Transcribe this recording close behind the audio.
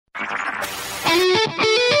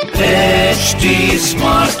HD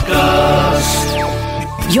Smartcast.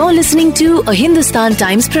 You're listening to a Hindustan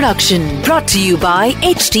Times production brought to you by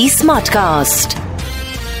HD Smartcast.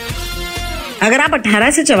 अगर आप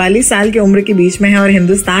 18 से 44 साल की उम्र के बीच में हैं और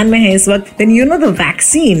हिंदुस्तान में हैं इस वक्त, then you know the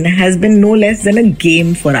vaccine has been no less than a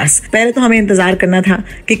game for us. पहले तो हमें इंतजार करना था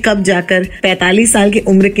कि कब जाकर 45 साल की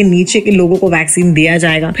उम्र के नीचे के लोगों को वैक्सीन दिया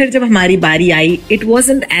जाएगा. फिर जब हमारी बारी आई, it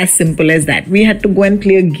wasn't as simple as that. We had to go and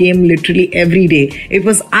play a game literally every day. It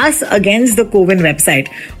was us against the Cowin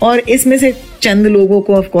website. और इसमें से चंद लोगों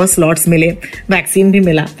को ऑफ कोर्स स्लॉट्स मिले, वैक्सीन भी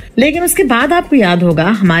मिला, लेकिन उसके बाद आपको याद होगा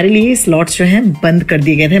हमारे लिए स्लॉट्स जो हैं बंद कर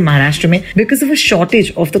दिए गए थे महाराष्ट्र में because of a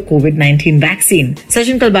shortage of the कोविड-19 वैक्सीन.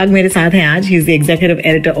 सचिन कलबाग मेरे साथ हैं आज. He is the executive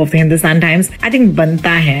editor of the Hindustan Times. I think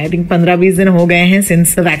बनता है, आई थिंक 15-20 दिन हो गए हैं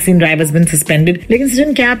since the vaccine drive has been suspended. लेकिन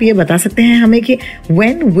सचिन, क्या आप ये बता सकते हैं हमें कि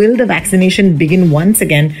when will the vaccination begin once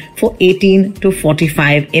again for 18 to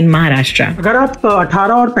 45 in Maharashtra? अगर आप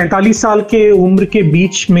 18 और 45 साल के उम्र के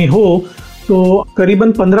बीच में हो तो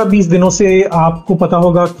करीबन 15-20 दिनों से आपको पता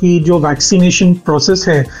होगा कि जो वैक्सीनेशन प्रोसेस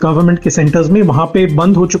है गवर्नमेंट के सेंटर्स में वहां पे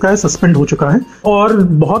बंद हो चुका है, सस्पेंड हो चुका है. और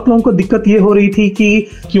बहुत लोगों को दिक्कत ये हो रही थी कि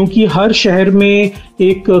क्योंकि हर शहर में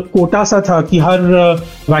एक कोटा सा था कि हर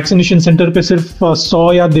वैक्सीनेशन सेंटर पे सिर्फ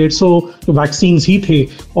 100 या 150 वैक्सीन ही थे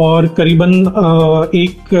और करीबन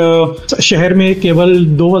एक शहर में केवल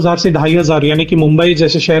 2000 से 2500, यानी कि मुंबई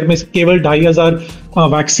जैसे शहर में केवल 2500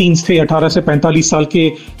 वैक्सीन थे 18 से 45 साल के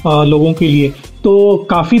लोगों के लिए. तो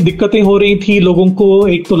काफ़ी दिक्कतें हो रही थी लोगों को,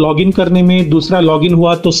 एक तो लॉगिन करने में, दूसरा लॉगिन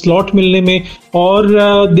हुआ तो स्लॉट मिलने में.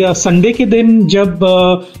 और संडे के दिन जब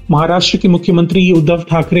महाराष्ट्र के मुख्यमंत्री उद्धव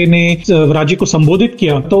ठाकरे ने राज्य को संबोधित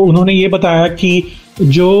किया तो उन्होंने ये बताया कि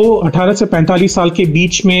जो 18 से 45 साल के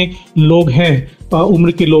बीच में लोग हैं,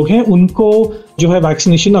 उम्र के लोग हैं, उनको जो है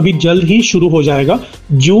वैक्सीनेशन अभी जल्द ही शुरू हो जाएगा.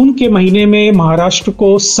 जून के महीने में महाराष्ट्र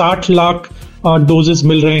को 60 लाख डोजेस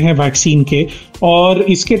मिल रहे हैं वैक्सीन के, और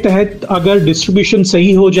इसके तहत अगर डिस्ट्रीब्यूशन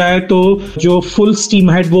सही हो जाए तो जो फुल स्टीम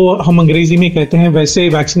हेड, वो हम अंग्रेजी में कहते हैं, वैसे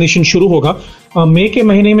वैक्सीनेशन शुरू होगा. मई के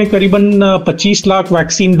महीने में करीबन 25 लाख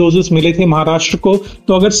वैक्सीन डोजेस मिले थे महाराष्ट्र को.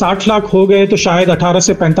 तो अगर 60 लाख हो गए तो शायद 18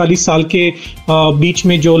 से 45 साल के बीच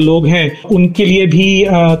में जो लोग हैं उनके लिए भी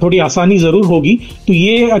थोड़ी आसानी जरूर होगी. तो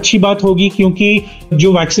ये अच्छी बात होगी क्योंकि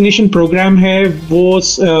जो वैक्सीनेशन प्रोग्राम है वो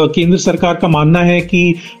केंद्र सरकार का मानना है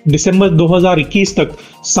कि दिसंबर 2021 तक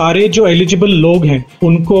सारे जो एलिजिबल लोग हैं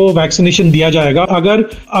उनको वैक्सीनेशन दिया जाएगा. अगर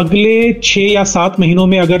अगले 6 या 7 महीनों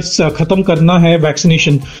में अगर खत्म करना है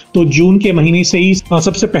वैक्सीनेशन तो जून के महीने से ही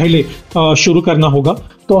सबसे पहले शुरू करना होगा.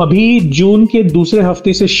 तो अभी जून के दूसरे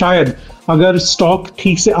हफ्ते से शायद अगर स्टॉक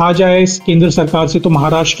ठीक से आ जाए केंद्र सरकार से तो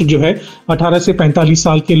महाराष्ट्र जो है 18 से 45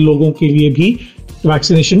 साल के लोगों के लिए भी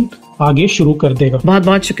वैक्सीनेशन आगे शुरू कर देगा. बहुत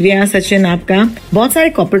बहुत शुक्रिया सचिन आपका. बहुत सारे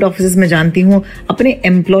कॉर्पोरेट ऑफिस में जानती हूँ अपने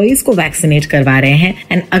एम्प्लॉइज को वैक्सीनेट करवा रहे हैं,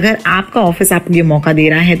 एंड अगर आपका ऑफिस आपको ये मौका दे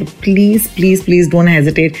रहा है तो please please please don't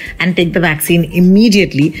hesitate and take the vaccine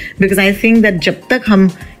immediately, because I think that जब तक हम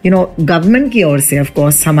गवर्नमेंट की ओर से ऑफ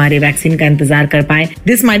कोर्स हमारे वैक्सीन का इंतजार कर पाए,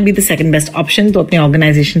 this might be the second best option. तो अपने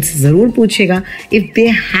ऑर्गेनाइजेशन से जरूर पूछिएगा if they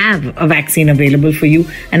have a vaccine available for you,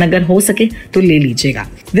 and अगर हो सके तो ले लीजिएगा.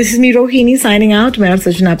 This is me Rohini signing out. मैं और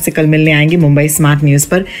सचिन आपसे कल मिलने आएंगे मुंबई स्मार्ट न्यूज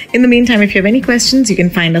पर. In the mean time if you have any questions you can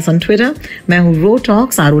find us on Twitter. मैं हूँ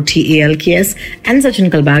रोटॉक्स ROTALKS, and Sachin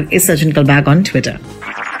Kalbag is Sachin Kalbag on Twitter.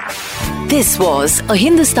 This was a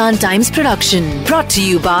Hindustan Times production brought to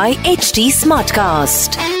you by HD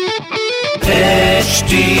Smartcast.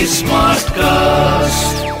 HD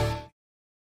Smartcast.